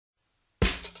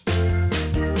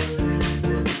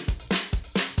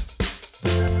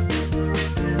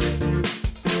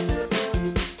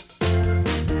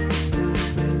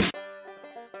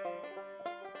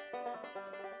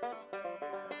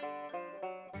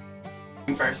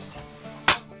First.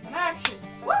 An action.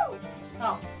 Woo!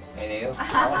 Oh. Hello.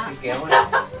 How's it going?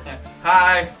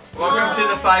 Hi. Welcome to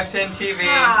the 510 TV.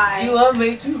 Hi. Do you want to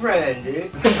make you Randy?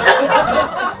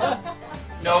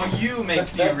 No, you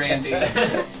makes you Randy.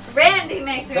 Randy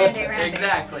makes Randy Randy.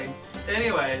 Exactly.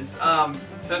 Anyways,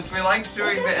 since we liked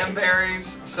doing the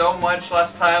Mberries so much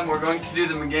last time, we're going to do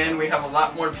them again. We have a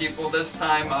lot more people this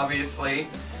time, obviously.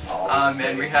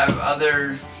 And we have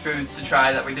other foods to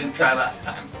try that we didn't try last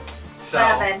time. So,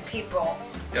 7 people.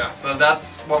 yeah, so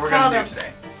that's what we're gonna do today.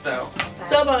 So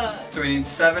we need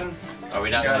 7. Are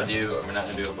we not gonna do? Are we not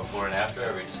gonna do it before and after?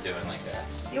 Or are we just doing like that?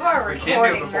 You are We recording,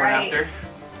 can't do it before right? and after.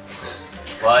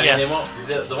 Well, I mean, Yes. they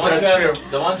won't. The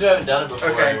ones who haven't done it before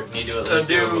need to at So least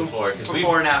do do it before. Because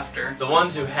before and after. the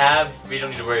ones who have, we don't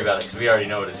need to worry about it because we already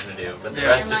know what it's gonna do. But the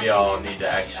rest of y'all need to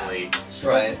actually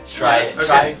Try it.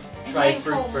 Try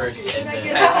fruit first and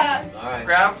then. Alright.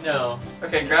 Grab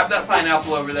that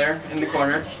pineapple over there in the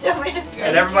corner.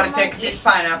 And everybody take a piece of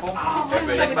pineapple.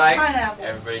 Everybody Take a bite.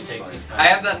 Everybody take this. I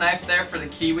have that knife there for the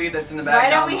kiwi that's in the Why bag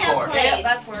don't on we the have floor. plates? Yeah,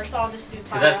 that's worse. I'll just do pineapple.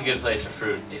 Because that's a good place for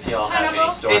fruit. If y'all have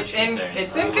any storage concerns.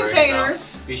 It's in Don't worry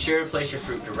containers. about- Be sure to place your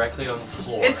fruit directly on the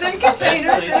floor. It's in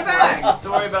containers in a bag.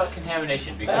 Don't worry about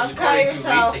contamination because Don't cut according to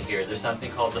yourself. Lisa here, there's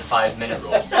something called the 5-minute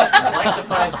rule. Like the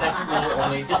 5-second rule,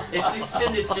 only just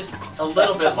extend it just a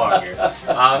little bit longer.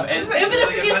 And Even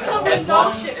if it gets covered in as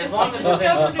long dog shit. as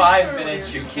within 5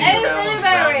 minutes you keep it around the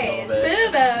ground a little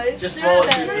bit. Blueberries. Just roll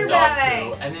it through some dog Blueberry.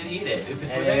 food and then eat it. If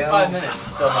it's within 5 minutes,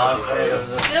 it's still not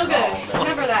Still good.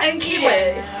 Remember that. And kiwi.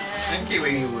 And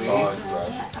kiwi.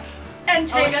 And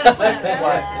take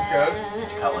What? It's gross?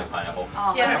 I don't like pineapple.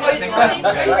 Yeah. I think that's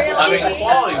okay. I mean,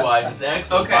 quality-wise, it's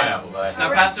excellent Okay. pineapple, but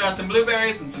Now pass around some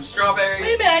blueberries and some strawberries.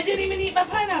 Wait a minute, I didn't even eat my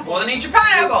pineapple. Well, then eat your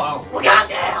pineapple. Well,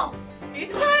 goddamn.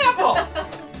 Eat the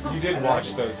pineapple. You did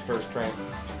watch those first, right?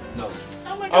 No.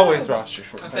 Oh my God. Always wash your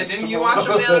first. I said, didn't you watch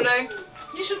them the other day?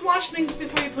 You should wash things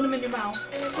before you put them in your mouth.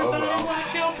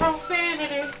 Watch your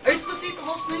profanity. Are you supposed to eat the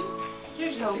whole thing?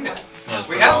 Yeah, just eat it. yeah,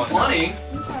 We have plenty.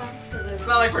 It's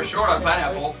not like we're short on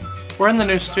pineapple. We're in the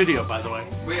new studio, by the way.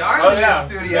 We are in Oh, the new yeah.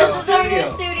 studio. This is our new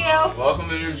studio. Welcome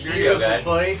to your studio, guys.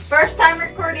 Place. First time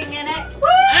recording in it. Woo!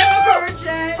 I'm a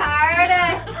virgin.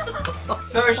 Party.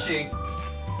 So is she.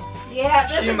 Yeah,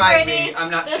 this She is might Brittany. be. I'm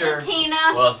not This sure. is Tina.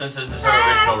 Well, since this is her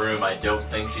original room, I don't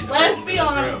think she's a Let's virgin be in this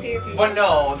honest room. here, people. But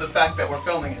no, the fact that we're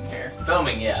filming in here.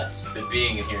 Filming, yes, but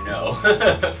being in here, no.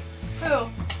 Who?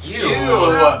 You.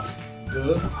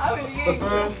 I would eat.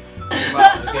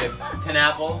 Okay,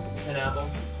 pineapple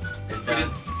is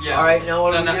done. Yeah. Alright, now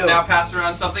what So do we do? now pass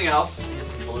around something else. Get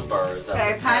some blueberries.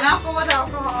 Okay, pineapple with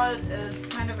alcohol is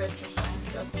kind of interesting.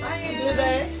 Just saying.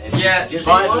 Blueberry. And Yeah, Just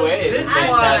by one? the way, This this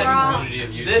one- community of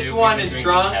YouTube, This one we've is been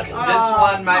drunk. drinking This heavily.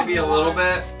 one might be a little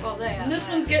bit. Well, they have This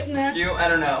that. one's getting there. You, I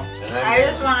don't know. I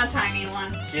just want a tiny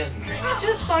one. She hasn't drank.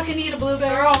 Just fucking eat a They're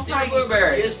blueberry. all Eat a tiny.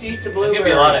 blueberry. Just eat the There's blueberry. gonna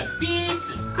be a lot of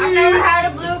beeps and I've never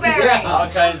had a blueberry. all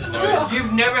kinds of noises.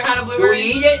 You've never had a Do we blueberry?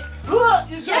 eat it?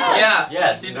 Yes. Yeah.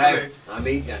 Yes. Eat Okay. blueberry. I'm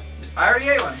eating it. I already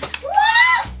ate one.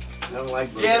 I don't like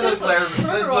Yeah, blueberries.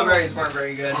 those blueberries weren't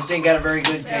very good. This ain't got a very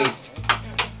good taste.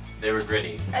 They were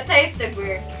gritty. It tasted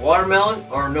weird. Watermelon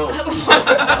or no?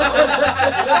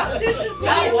 This is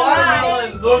That weird.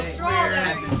 watermelon looks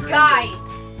Strawberry. weird. Guys,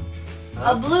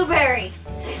 a blueberry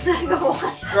tastes like a what?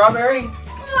 Strawberry?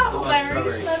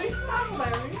 Strawberries. Strawberries.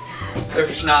 Strawberries. They're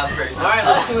schnozberries. Alright,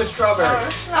 let's do a strawberry.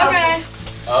 Okay.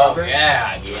 Oh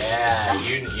yeah.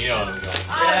 You know what I'm going.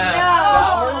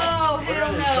 Oh What no.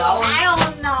 are they, Hell sour? no. Hell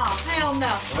no. Hell no.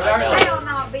 What are they? Hell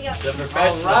no. Be a The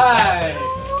professional. Alright.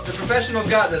 The professionals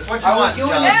got this. What you Are we want, doing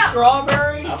John? a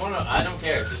strawberry? I don't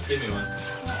care. Just give me one.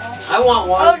 I want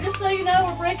Oh, one. just so you know,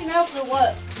 we're breaking out for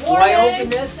what? Do I open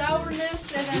Warheads, this?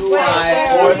 sourness, and then Do I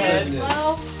sour open as this?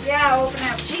 well. yeah. Open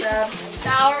up. Jesus.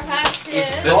 Sour Patch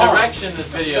Kids. The direction this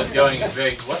video is going is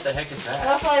very. What the heck is that?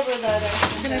 What flavor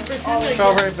though?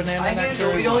 Strawberry banana I nectar.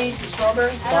 so we don't eat the strawberry?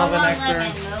 I don't Lava want nectar.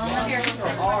 lemon. No, here.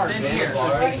 They're hard, In man. here.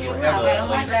 They'll take I forever. don't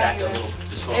Like like a stack that. of little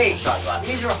disposable Hey, shot glasses.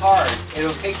 these are hard.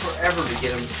 It'll take forever to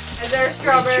get them. Is there a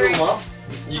strawberry? Chew 'em up.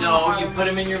 You know, you put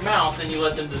them in your mouth and you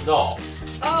let them dissolve.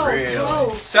 Oh, Really? whoa.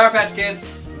 Sour Patch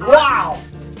Kids. Wow!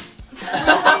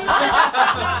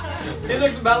 It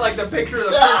looks about like the picture of the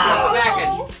person on the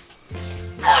package.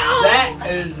 That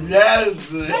is no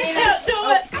good. I can't do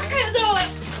it. I can't do it.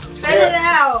 Spit it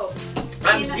out.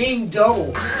 I'm seeing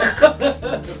double.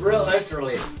 Real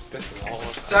literally.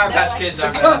 Sour Patch Kids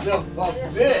are Son better. of a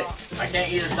bitch. I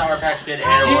can't eat a Sour Patch Kid Do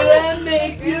and a that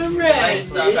make you I ate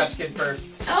Sour ready? Patch Kid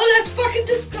first. Oh, that's fucking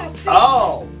disgusting.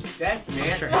 Oh, that's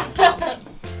nasty.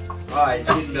 Alright, it's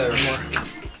getting better.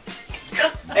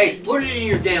 Hey, put it in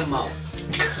your damn mouth.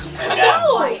 Dab.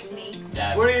 No! Bite me.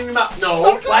 Dab. What are you in your mouth? No,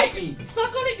 Suck on bite it. me. Suck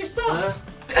on it yourself.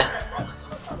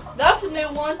 Huh? That's a new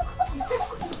one.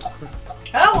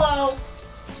 Hello.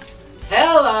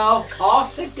 Hello,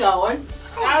 off it going.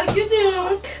 How you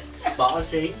doing?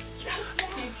 Spotty.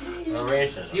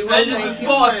 Narration. You That's wanna just a make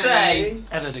spot, it say. ready?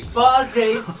 Editing.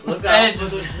 Spotty. Look out. It's for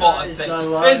just a the spot, sun. say.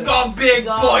 got It's got big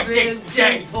pointy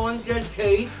teeth. Pointed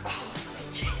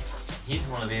teeth. Jesus. He's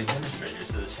one of the administrators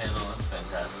of the channel. That's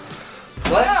fantastic.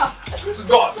 What? Yeah. It's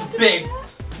got big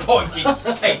pointy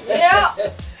teeth. Yeah.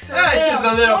 Ah, it's just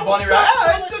a little bunny rabbit.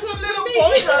 Ah, it's just a little bunny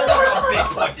rabbit. It's got big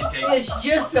pointy teeth. It's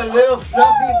just a little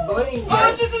fluffy bunny. Oh,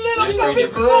 it's just a little There's fluffy three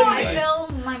different bunny. I fill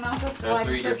my mouth with There are saliva.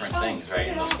 3 different things, right,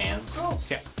 in those cans?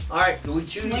 Alright, do we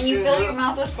choose? When you fill your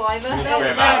mouth with saliva, You can it spray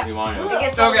them out if you want to.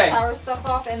 gets all Okay. the sour stuff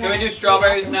off. And Can we then do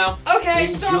strawberries now? Okay,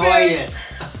 Enjoy strawberries.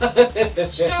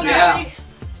 it. Strawberry. Yeah.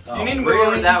 Oh, You need to move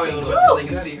over really? that way a little bit so they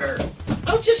can see her.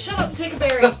 Oh, just shut up and take a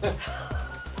berry.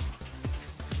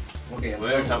 Okay, We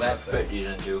don't have that fit you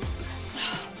didn't do.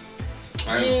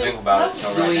 I didn't think about it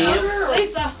until Do we right now. Sugar,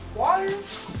 Lisa.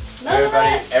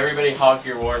 Water. Everybody hawk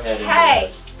your warhead into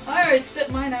Hey, I already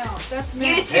spit mine out. That's you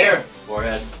me. two. Here. the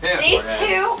warhead. These Forehead.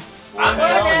 two. I'm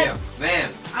Warhead. telling you, man.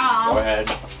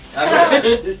 Warhead.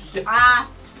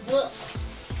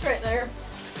 It's right there.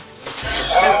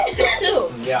 Two.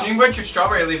 You Yeah. can put your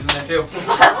strawberry leaves in there too.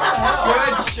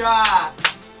 Good shot.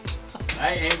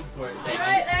 I aimed for it. Thank you.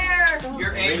 Right there.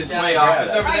 Your aim Reach is down way and off. grab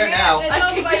It's it. over there now. I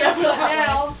can't get it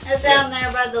now. It's down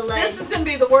there by the leg. This is gonna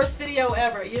be the worst video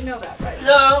ever. You know that, right?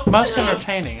 No. Most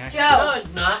entertaining, actually. No, Joe,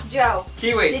 it's not. Joe,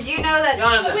 Kiwis. did you know that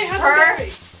Jonathan. We have Her-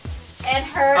 berries. and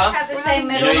her Huh? have the same You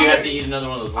middle know you have to name? eat another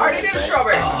one of those I already warheads, did a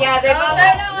right? strawberry. Yeah, they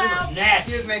both.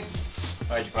 Nasty. Excuse me.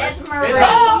 Why'd you fight? It's They Marie.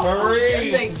 don't- Marie.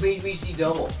 Everything's BBC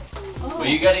double. Well,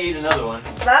 you gotta eat another one.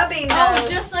 Bubby Oh, knows.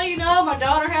 just so you know, my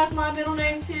daughter has my middle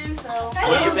name too, so.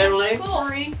 What's your middle name? Cool.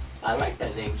 Marie. I like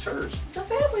that name, sirs. It's a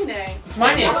family name. It's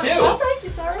my name Oh, too. thank you,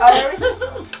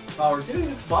 sir. Power to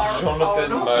you. Power.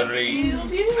 Jonathan Mberry.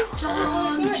 Heals you,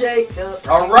 John Jacob.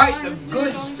 All right, the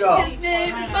good stuff. His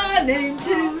name is my name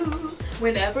too.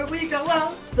 Whenever we go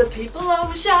out, the people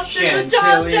always shout to the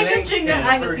John Chantilly Jacob links Jingle. and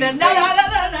I'm a his pretty name. No, no,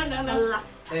 no, no, no, no, no.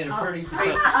 And a pretty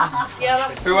face. Yeah, that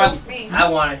was Who won? me. I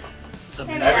want it.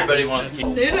 Everybody wants to keep.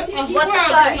 What the fuck?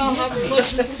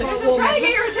 Try to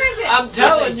get your attention. I'm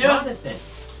telling you. Jonathan,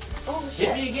 Oh, hit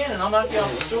shit. me again and I'll knock you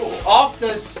off the stool. Off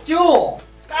the stool.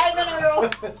 5 in a row.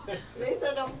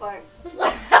 Lisa, don't bark.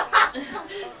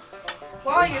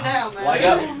 While you're down there.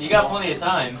 Well, you got plenty of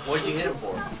time. What'd you hit him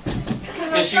for?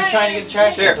 Because she was trying to get the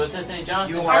trash Here. can, so it says St.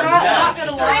 Jonathan. You You are are not back.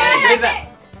 gonna She started lie. getting- What is that?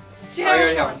 She Oh, you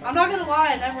already has, have I'm not gonna lie,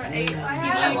 I never ate I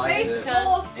human like face this.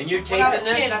 because And you're when I was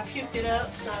taping a kid, this? I puked it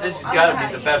up. So This has I got don't to know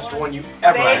be the how best eat one you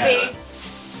ever had. Baby.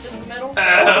 Just the middle,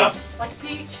 Ugh. like a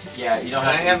peach. Yeah, you don't Can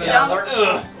I have have to.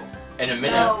 another? Ugh. In a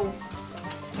minute. No.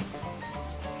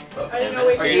 I didn't know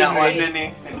which Are you not one. wanting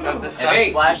any of this And stuff? it's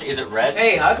splash. Is it red?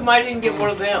 Hey, how come I didn't get one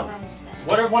of them?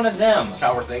 What are one of them?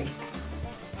 Sour things.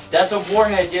 That's a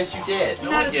warhead. Yes, you did.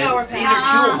 Not I a didn't. sour These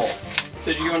patch. are chewable.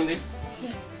 Did you get one of these?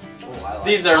 Oh, I like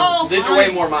These are Oh, way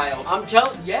fine. more mild. I'm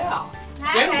telling yeah. Them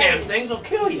damn Hey, things will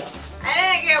kill you. I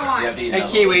didn't get You one. have to eat Hey,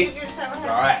 another Kiwi. Did you just have It's a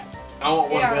alright. I want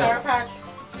one Yeah, of Sour them. Patch?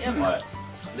 one. What?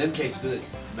 Them taste good.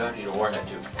 You don't need a warhead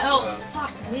too. Oh,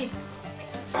 fuck me.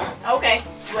 Okay.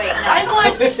 Wait, I no.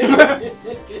 want.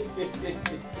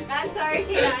 I'm sorry,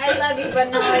 Tina. I love you, but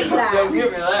not like Don't that.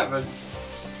 give me that, but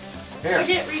I here.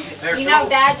 get re- There, You know,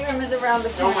 Dad's room is around the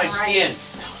throw corner, my right?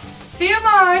 skin.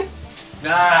 TMI.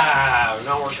 Ah,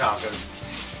 now we're talking.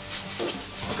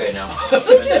 Okay, now.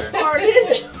 Who just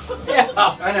farted? Yeah.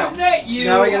 I know. Is that you?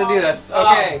 Now we gotta do this.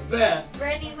 Okay. I'll bet.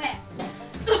 Brittany went.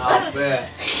 I'll bet.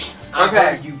 I Okay.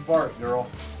 heard you fart, girl.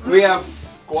 We have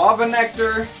guava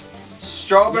nectar,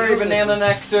 strawberry You know banana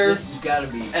nectar, This has got to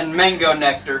be. and mango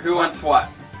nectar. Who wants what?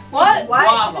 What? What?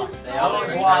 Guava. I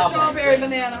want guava. Strawberry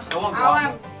banana. I want I guava.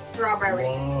 want strawberry.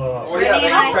 Whoa. Or yeah, they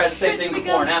Banana. can try the same thing Should we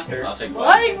before and go- after. I'll take one.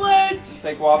 Language.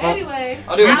 Take guava. Anyway.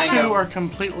 I'll do a You two mango. are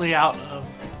completely out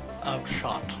of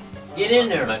shot. Get in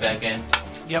there. Am I back in?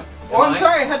 Yep. Oh, I'm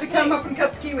sorry. I had to come up and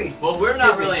cut the kiwi. Well, we're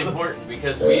not really important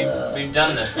because we've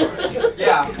done this already.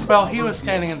 Yeah. Well, he was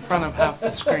standing in front of half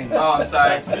the screen. Oh, I'm sorry.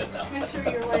 That's good though. Make sure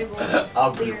you're labeled.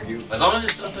 I'll give you. As long as it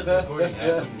still says recording, I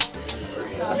wouldn't really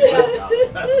worry about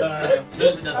it.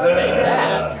 Since it doesn't say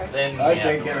that, then I'll we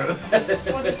take have care to of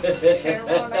it. We'll just share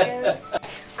one, I guess.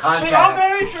 Contact.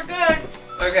 Strawberries are good.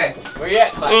 Okay. Where you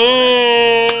at, Clark?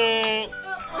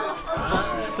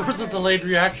 There was a delayed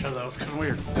reaction that was kind of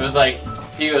weird. It was like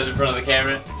he goes in front of the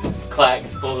camera,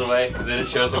 clacks, pulls away, and then it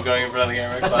shows him going in front of the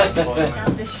camera, clacks, pulls away.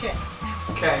 Not this shit.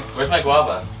 Okay. Where's my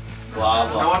guava?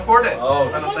 Guava. No one poured it.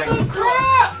 Oh. I don't think.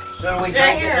 So we Right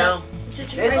drink it here. now?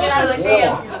 Did you This bring it out of the is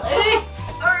can? warm.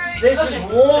 Alright. This is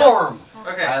warm.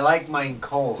 Okay. I like mine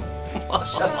cold.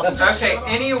 Okay.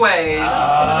 Anyways.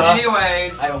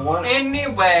 I don't want it.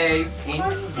 Anyways.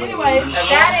 Anyways,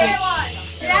 Shut it.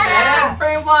 Shut up.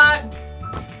 Everyone,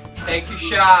 take your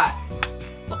shot.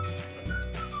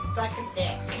 Suck a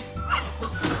dick.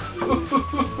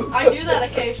 I do that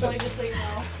occasionally, just so you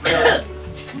know.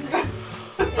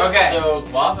 Okay. So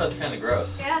guava's kind of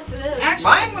gross. Yes, it is. Actually,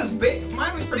 Mine was big.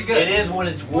 Mine was pretty good. It is when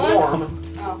it's warm.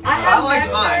 I had I like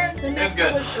nectar. mine. The It's nectar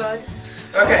good. was good.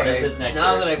 Okay. This is nectar.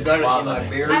 Now that I've got it in Guava. my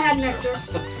beard. I had nectar.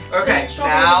 Okay.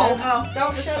 Strawberry Now. banana. Oh,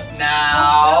 don't show.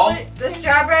 Now. The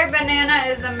strawberry banana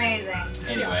is amazing.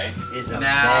 Anyway, Is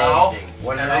Now, amazing.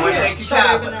 What did Everyone I take your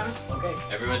Strawberry tablets.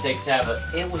 Okay. everyone take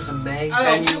tablets. It was amazing. Oh,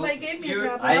 And you- nobody gave me a you-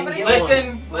 tablet. I didn't Nobody get gave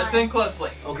one. Listen closely.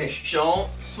 Okay. Don't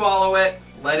swallow it.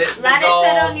 Let it Let it dissolve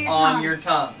sit on your tongue. your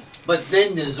tongue. But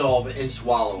then dissolve it and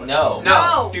swallow it. No. No,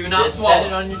 No. do not Just set it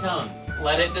swallow. on your tongue.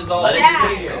 Let it dissolve. Let it Yeah.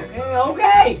 disappear.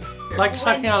 Okay. Like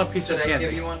sucking on a piece Did of I give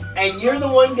candy. you one? And you're the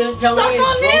one gonna tell Suck me on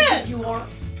as drunk this. as you are.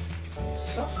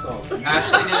 Suck on it.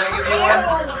 Ashley, did I give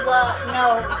you one?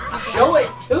 No. Show it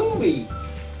to me.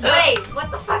 Wait, what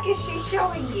the fuck is she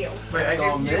showing you? Wait, I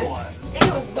On gave you this? one.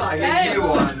 Ew. I gave you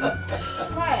one.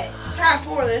 What? Try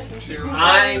for this. And 2,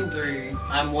 I'm- 3,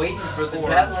 I'm waiting for the 4.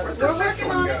 tablet. Where'd the We're second working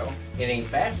one on go? It ain't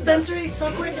fast enough. Spencer,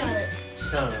 so quick at it.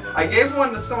 Son of a I gave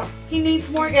one to someone. He needs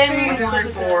more Give me experience. one.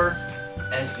 with 1, 2, 3, 4. this.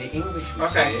 As the English would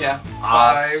Okay, say. yeah.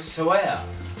 I 5, swear.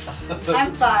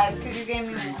 I'm 5 because you gave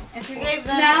me one. If you gave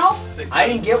them Now, 6. I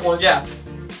didn't get one. Yeah.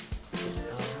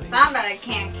 somebody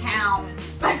can't count.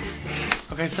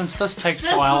 Okay, since this takes a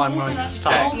This while, was I'm going to moving us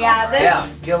stop. along. Yeah, this Yeah,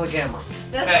 kill the camera.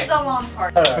 this Hey. is the long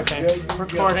part. Okay,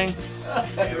 recording.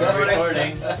 We're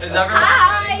recording. Is everyone?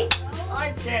 Hi.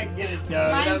 I can't get it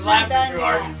done. Mine's I'm not laughing done too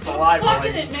hard. yet. It's I'm saliva.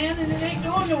 fucking it, man, and it ain't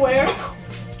going nowhere.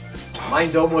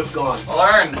 Mine's almost gone.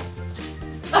 Learn.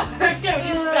 Okay,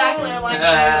 he's back there like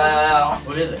that.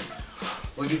 What is it?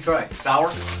 What'd you try?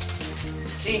 Sour?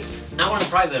 See, I want to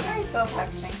try them. Why are you still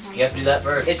texting him? You have to do that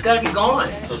first. It's got to be gone.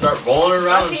 So start rolling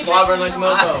around and slobbering like a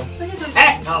mofo.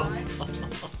 Heck no.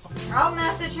 I'll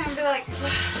message him and be like,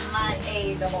 my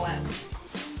A-double-S.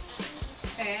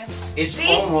 It's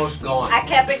See? almost gone. I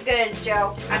kept it good,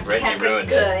 Joe. I And Brittany kept ruined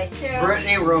it good.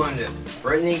 Brittany ruined it.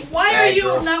 Brittany. Why are bad you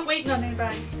girl. not waiting on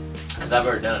anybody? Because I've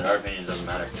already done it. Our opinions doesn't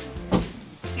matter.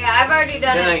 Yeah, I've already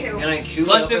done Can it too. I chew it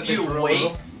Plus, up if you it's real wait,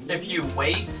 little? if you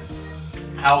wait,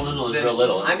 How little is real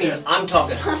little? I mean, I'm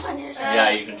talking. Yeah,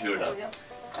 you can chew it up.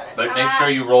 But make sure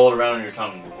you roll it around on your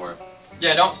tongue before.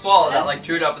 yeah, don't swallow that. Like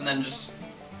chew it up and then just.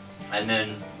 And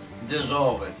then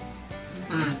Dissolve it.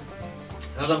 Mm.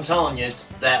 Because I'm telling you, it's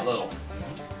that little.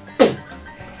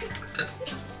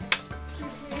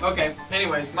 Okay.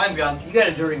 Anyways, mine's gone. You got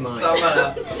a dirty mind. So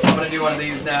I'm gonna do one of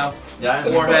these now. yeah,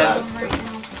 Warheads.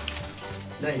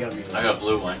 Now you gotta be I got a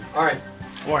blue one. Alright.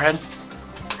 Warhead.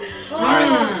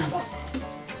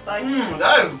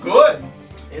 That is good.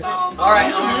 Is it?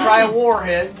 Alright, I'm gonna try a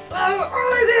warhead.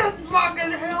 Oh, this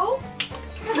fucking hell.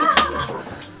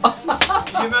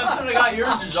 You mentioned I got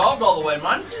yours dissolved all the way.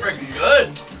 Mine's freaking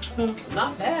good.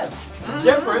 Not bad.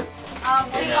 Different.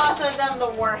 We've Yeah. also done the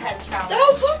warhead challenge.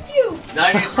 No, fuck you. Now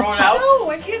you can throw it out. No,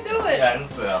 I can't do it. Yeah, I can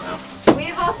put it out now.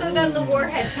 We've also done the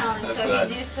warhead challenge, That's so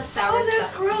good. he used the sour Oh, that's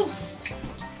stuff. gross.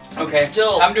 Okay.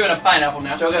 Still- I'm doing a pineapple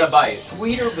now. Still got a bite.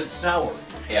 Sweeter but sour.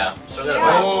 Yeah, still got a Yeah.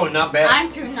 bite. Oh, not bad.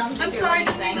 I'm too numb to I'm do sorry, I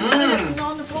didn't anything. mean to spit it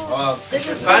on the floor. This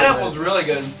is Pineapple's really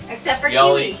good. Except for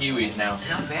Y'all kiwi. eat kiwis now.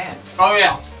 not bad. Oh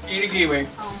yeah. Eat a kiwi.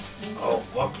 Oh,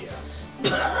 fuck yeah.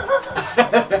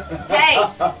 Hey,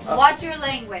 watch your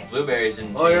language. Blueberries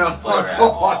and Oh, yeah. flavor at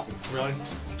all. Really?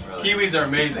 Really. Kiwis are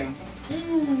amazing. Yeah.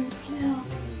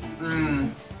 Mmm.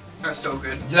 That's so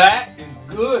good. That is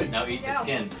good. Now eat the Yeah.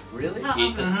 skin. Really?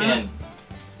 Eat the Mhm. skin.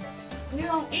 You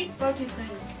don't eat fuzzy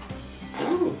things.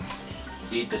 Ooh.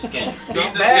 Eat the skin.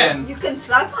 Eat the bad. skin. You can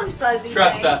suck on fuzzy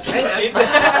Trespass. things. Eat the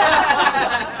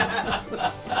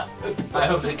I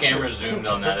hope the camera zoomed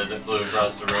on that as it flew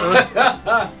across the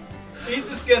room. Eat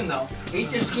the skin though.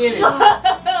 Eat the skin.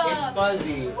 It's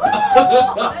fuzzy.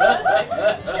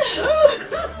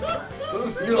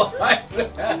 You like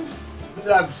that?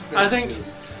 I think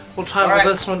we'll title Alright.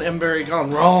 this one Mberry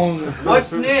Gone Wrong.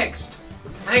 What's next?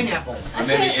 Pineapple. Or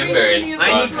maybe can't Mberry. reach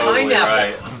I need Totally pineapple.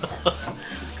 right.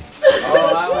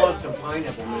 Oh, I want some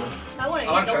pineapple, man. I want to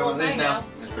I wanna eat the try whole one of these thing now. now.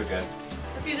 It's pretty good.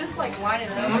 If you just like line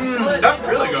it up. Mmm, that's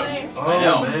really good. Oh, I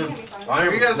know. man.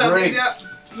 Have you guys had these yet?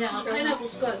 Yeah,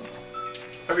 pineapple's good.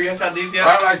 Have you guys had these yet?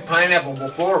 I liked pineapple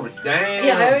before, but damn.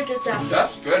 Yeah, I already did that.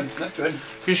 That's good. That's good.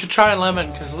 You should try lemon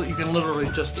because you can literally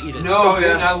just eat it. No, Oh, dude,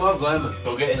 yeah. I love lemon.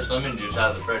 Go get his lemon juice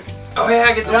out of the fridge. Oh yeah,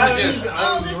 I get the lemon juice.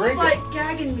 Oh, this is like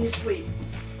gagging me sweet.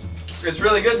 It's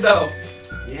really good though.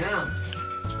 Yeah.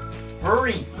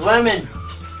 Hurry, lemon.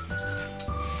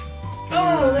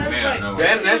 Oh, that's Man, like no.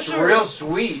 Damn, that's sugar. real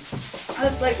sweet.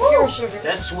 That's like pure sugar.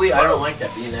 That's sweet. I don't like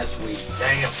that being that sweet.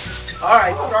 Damn. All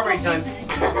right, strawberry time.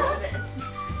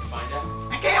 Find out.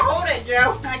 I can't hold it,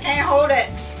 Joe. I can't hold it.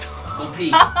 Go pee.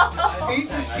 Eat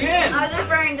the skin. I was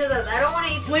referring to this. I don't want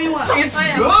to eat. What do you want? It's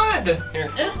Pineapple. good.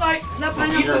 It's like that Eat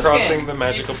pineapple. You're the crossing skin. the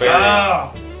magical Eat the barrier.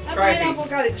 Ah, That Try a pineapple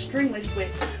piece. got extremely sweet.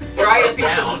 Try a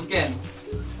piece of the skin.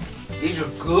 these are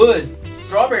good.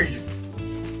 Strawberries.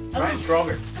 Try Oh.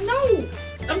 strawberry. No,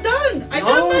 I'm done. I No,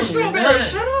 done my you're strawberry. not.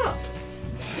 Shut up.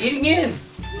 Eat again.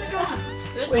 Oh my God.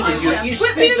 There's Wait, did pineapple. you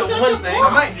Quit spit being the such one a thing? I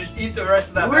might just eat the rest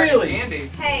of that bag of Really? candy.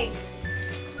 Hey.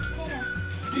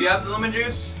 Do you have the lemon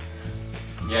juice?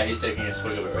 Yeah, he's taking a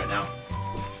swig of it right now.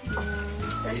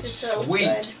 This It's is so sweet.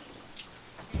 good.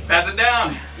 Pass it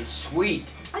down. It's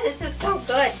sweet. This is so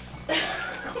good.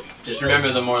 Just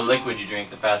remember, the more liquid you drink,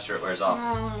 the faster it wears off.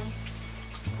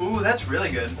 Ooh, that's really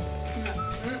good.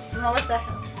 No, what the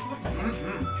hell? What the hell?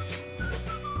 Mm-mm.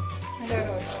 I don't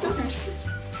know.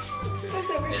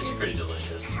 What's over It's here? pretty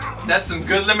delicious. That's some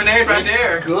good lemonade right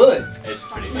there. Good. It's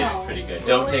pretty No. good.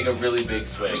 Don't take a really big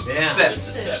swig. Just Yeah. sip. Just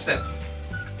a sip. Sip.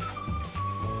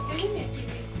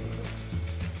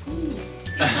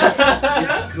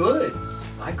 It's good.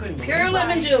 I couldn't believe Pure it.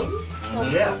 lemon juice.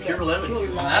 Yeah, pure lemon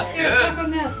juice. That's Here, suck good.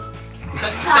 on this.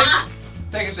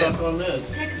 Take a sip. Suck on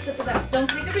this. Take a sip of that. Don't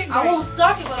take a big I bite. won't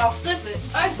suck it, but I'll sip it.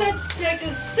 I said take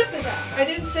a sip of that. I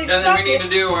didn't say And then suck we need it. to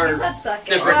do our Let's suck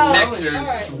it. different Oh, nectars.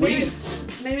 alright. Sweet.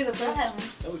 Maybe the Go first ahead. one.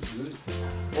 That was good.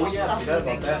 Oh yeah, I forgot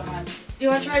about that. You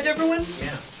want to try a different one?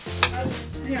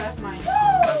 Yeah. Here, that's mine.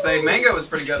 I'd say mango was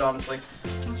pretty good, honestly.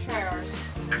 Let's try ours.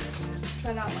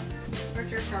 Try that one.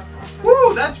 Where's your sharp rock?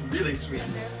 Woo, that's really sweet.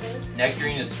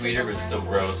 Nectarine is sweeter, but it's still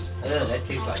gross. That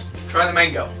tastes like. Try the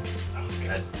mango.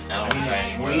 I don't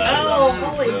know Sweet. Oh,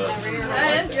 holy.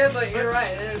 That is good, but you're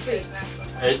right. It is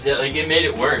good. It made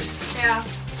it worse. Yeah.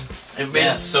 It made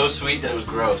it so sweet that it was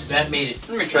gross. That made it.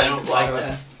 Let me try I don't like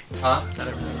that. Huh?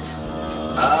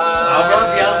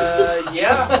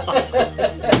 Yeah.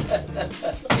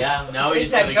 Yeah. Now we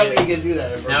just Next gotta time get. you can do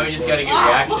that. Now we just gotta get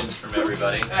reactions from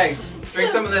everybody. Hey, drink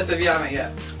some of this if you haven't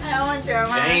yet. I want to.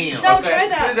 Damn. No, okay. try Do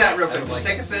that. that real quick. Just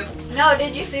take a sip. No,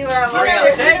 did you see what I Hurry up.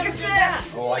 wanted? Take a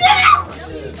sip. Oh, I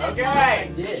did. Okay. I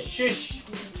did. Shush.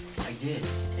 I did.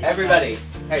 Everybody,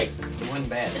 hey, The one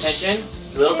bad. attention,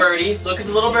 little birdie. Look at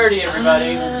the little birdie,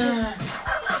 everybody.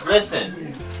 Listen.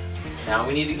 Now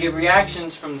we need to get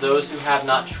reactions from those who have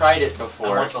not tried it I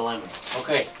before. want the lemon.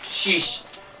 Okay, sheesh.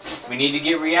 We need to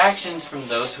get reactions from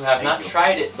those who have Thank not you.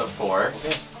 tried it before.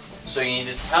 Okay. So you need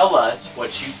to tell us what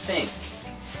you think.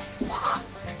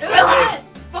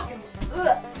 Fucking.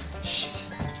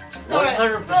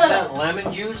 100%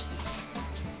 lemon juice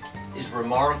is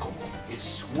remarkable. It's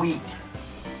sweet.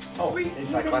 Oh,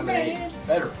 it's like lemonade.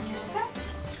 Better.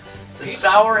 The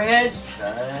sour heads,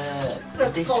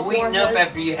 That's they called sweet enough warheads.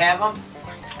 after you have them,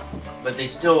 but they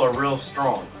still are real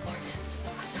strong.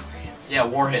 Yeah,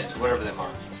 warheads, whatever they are.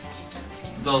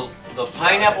 The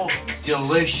pineapple's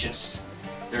delicious.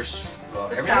 There's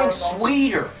everything's sour balls.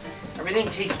 sweeter. Everything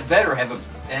tastes better.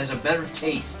 Has a better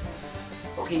taste.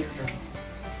 Okay, your turn.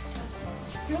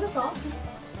 It was awesome.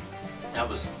 That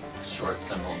was short,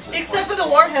 simple, and to the Except for point. the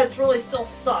warheads really still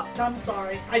sucked. I'm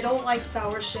sorry. I don't like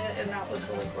sour shit, and that was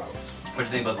really gross. What do you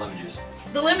think about lemon juice?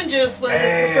 The lemon juice was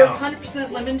Damn. for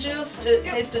 100% lemon juice. It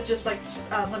tasted just like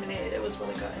lemonade. It was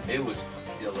really good. It was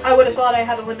delicious. I would have thought I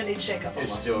had a lemonade shake-up. It's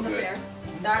almost still in the good. fair.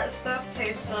 That stuff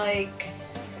tastes like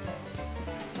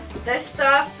this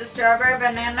stuff, the strawberry I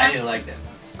banana. didn't like that.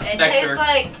 It Nectar. tastes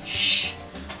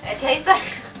like it tastes like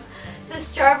the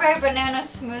strawberry banana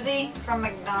smoothie from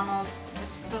McDonald's.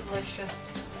 It's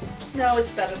delicious. No,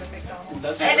 it's better than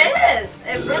McDonald's. It is.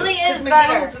 It really is 'Cause better.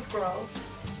 McDonald's is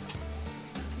gross.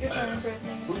 Your turn,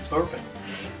 Brittany. Who's burping?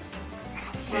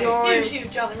 Excuse you,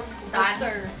 Jolly. Son.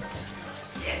 Sir.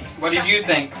 What did you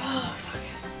think?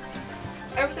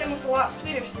 Everything was a lot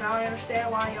sweeter, so now I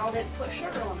understand why y'all didn't put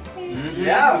sugar on it.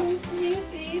 Yeah.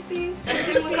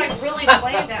 Everything was like really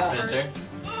bland at Spencer? first.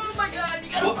 Oh my god,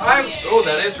 you gotta Well, put it in. oh,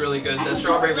 that is really good. The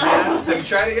strawberry banana. Have you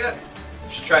tried it yet?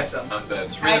 You should try some. I'm good.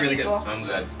 It's really, really good. I'm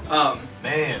good.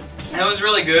 Man. That was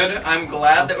really good. I'm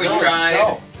glad that we Pill tried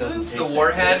itself doesn't taste the that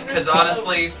warhead, good. because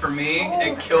honestly, for me,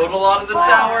 it killed a lot of the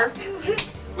sour.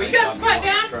 Will you guys quiet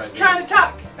down? I'm trying to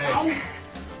talk. Hey.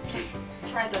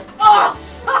 Try this. Oh,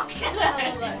 fuck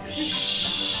it.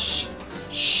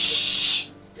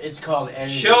 called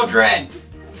editing. Children!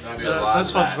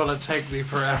 This one's gonna take me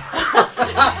forever.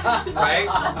 Right?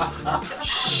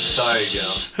 Sorry,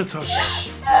 Joe. It's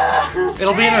okay.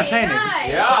 It'll be entertaining.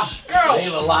 Yeah.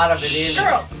 Leave a lot of it in.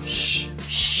 Girls. Shh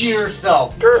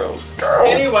yourself.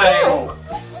 Anyways,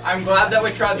 I'm glad that we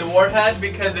tried the warhead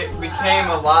because it became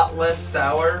a lot less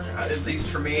sour, at least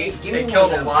for me. It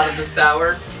killed a lot of the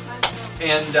sour.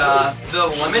 And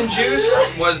the lemon juice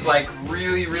was like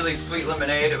really, really sweet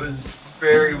lemonade. It was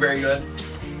very, very good.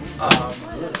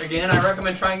 Again, I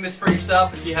recommend trying this for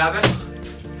yourself if you haven't.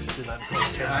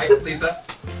 Alright, Lisa.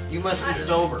 You must be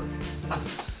sober.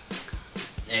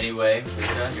 Anyway,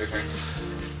 Lisa, your turn.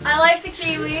 I like the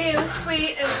kiwi. It was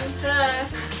sweet, and the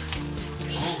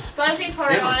fuzzy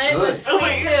part It on was it good. was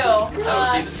sweet too.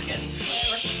 That would be the skin.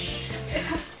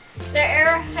 The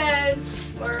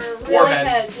airheads were really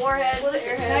Warheads. Warheads. The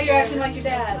airheads. Now you're acting like your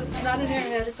dad. It's not an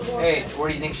airhead, it's a Hey, warhead. where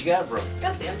do you think she got it from?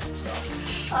 Goddamn.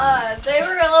 They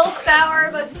were a little sour,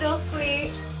 but still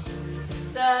sweet.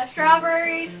 The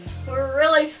strawberries were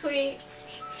really sweet,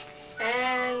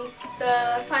 and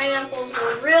the pineapples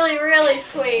were really, really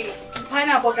sweet. The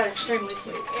pineapple got extremely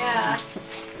sweet. Yeah.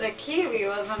 The kiwi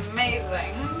was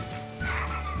amazing.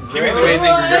 Kiwi's amazing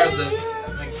regardless.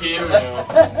 The kiwi.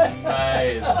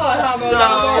 Nice.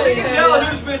 So, you can tell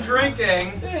who's been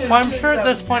drinking. Well, I'm sure at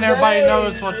this point everybody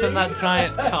knows what's in that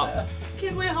giant cup.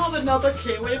 Can we have another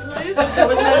kiwi, please?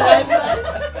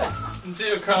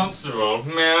 Dear Constable,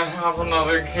 may I have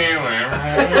another kiwi?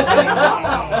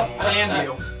 And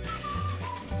you.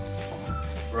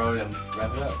 Ronan,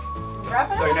 wrap it up. Wrap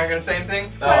it So you're up. not gonna say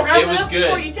anything? Oh, Wrap it was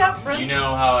before good. you tap, You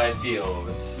know how I feel.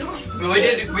 It's So we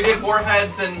did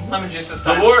warheads and lemon juice this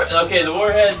the time. the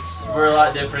warheads were a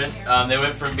lot different. They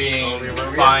went from being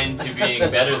fine to being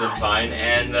better than fine,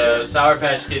 and the Sour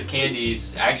Patch Kids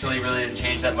candies actually really didn't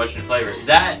change that much in flavor.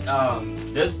 That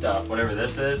this stuff, whatever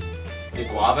this is, the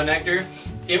guava nectar,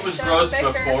 it was Show gross the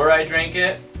picture. before I drank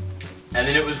it, and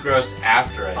then it was gross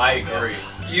after I drank it.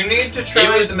 You need to try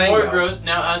It was the more mango. gross.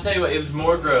 Now I'll tell you what, it was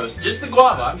more gross. Just the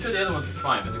guava. I'm sure the other ones were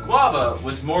fine, but the guava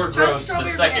was more Try the gross the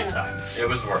strawberry second banana. time. It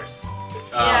was worse.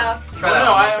 Yeah. Try Well, that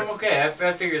no, one. I'm okay.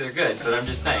 I figure they're good, but I'm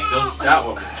just saying that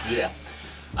one. Yeah.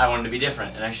 I wanted to be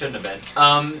different, and I shouldn't have been.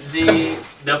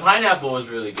 The pineapple was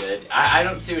really good. I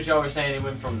don't see what y'all were saying. It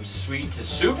went from sweet to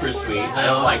super sweet. I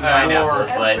don't like pineapple,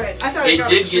 but I thought it got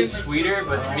did extremely get sweeter.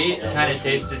 But to me, it kind of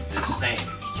tasted the same.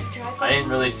 I didn't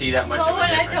really see that much Well, of a when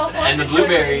I difference. told And the Paul-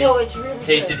 blueberries No, it's really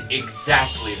tasted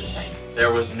exactly the same.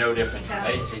 There was no difference.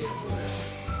 I just taste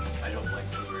blueberries. I don't like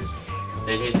blueberries.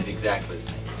 They tasted exactly the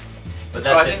same. But So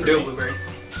that's I it didn't for do a me. blueberry.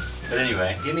 But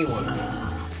anyway, Give me one.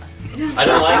 I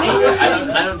don't like blueberries.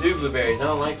 I don't do blueberries. I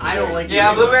don't like I blueberries. don't like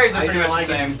Yeah, blueberries are I pretty didn't much like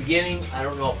the it same. at the beginning. I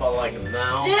don't know if I like them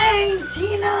now. Dang,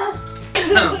 Tina.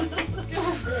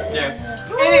 Yeah.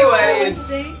 Anyways,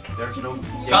 Stink. There's no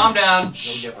calm down. No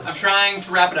difference. I'm trying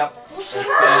to wrap it up.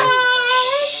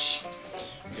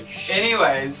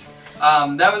 Anyways,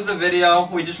 that was the video.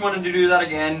 We just wanted to do that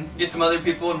again. Get some other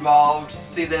people involved.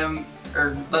 See them,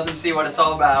 or let them see what it's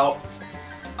all about.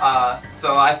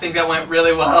 So I think that went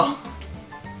really well.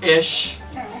 Ish.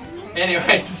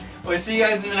 Anyways, we'll see you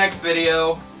guys in the next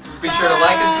video. Be sure to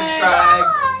like and subscribe.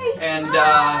 And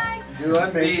Do I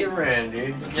make Be- it,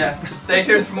 Randy? yeah, stay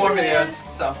tuned for more videos.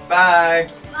 So bye.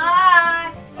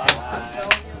 Bye.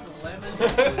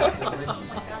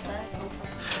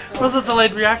 It was a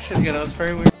delayed reaction, you know, it's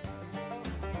very weird.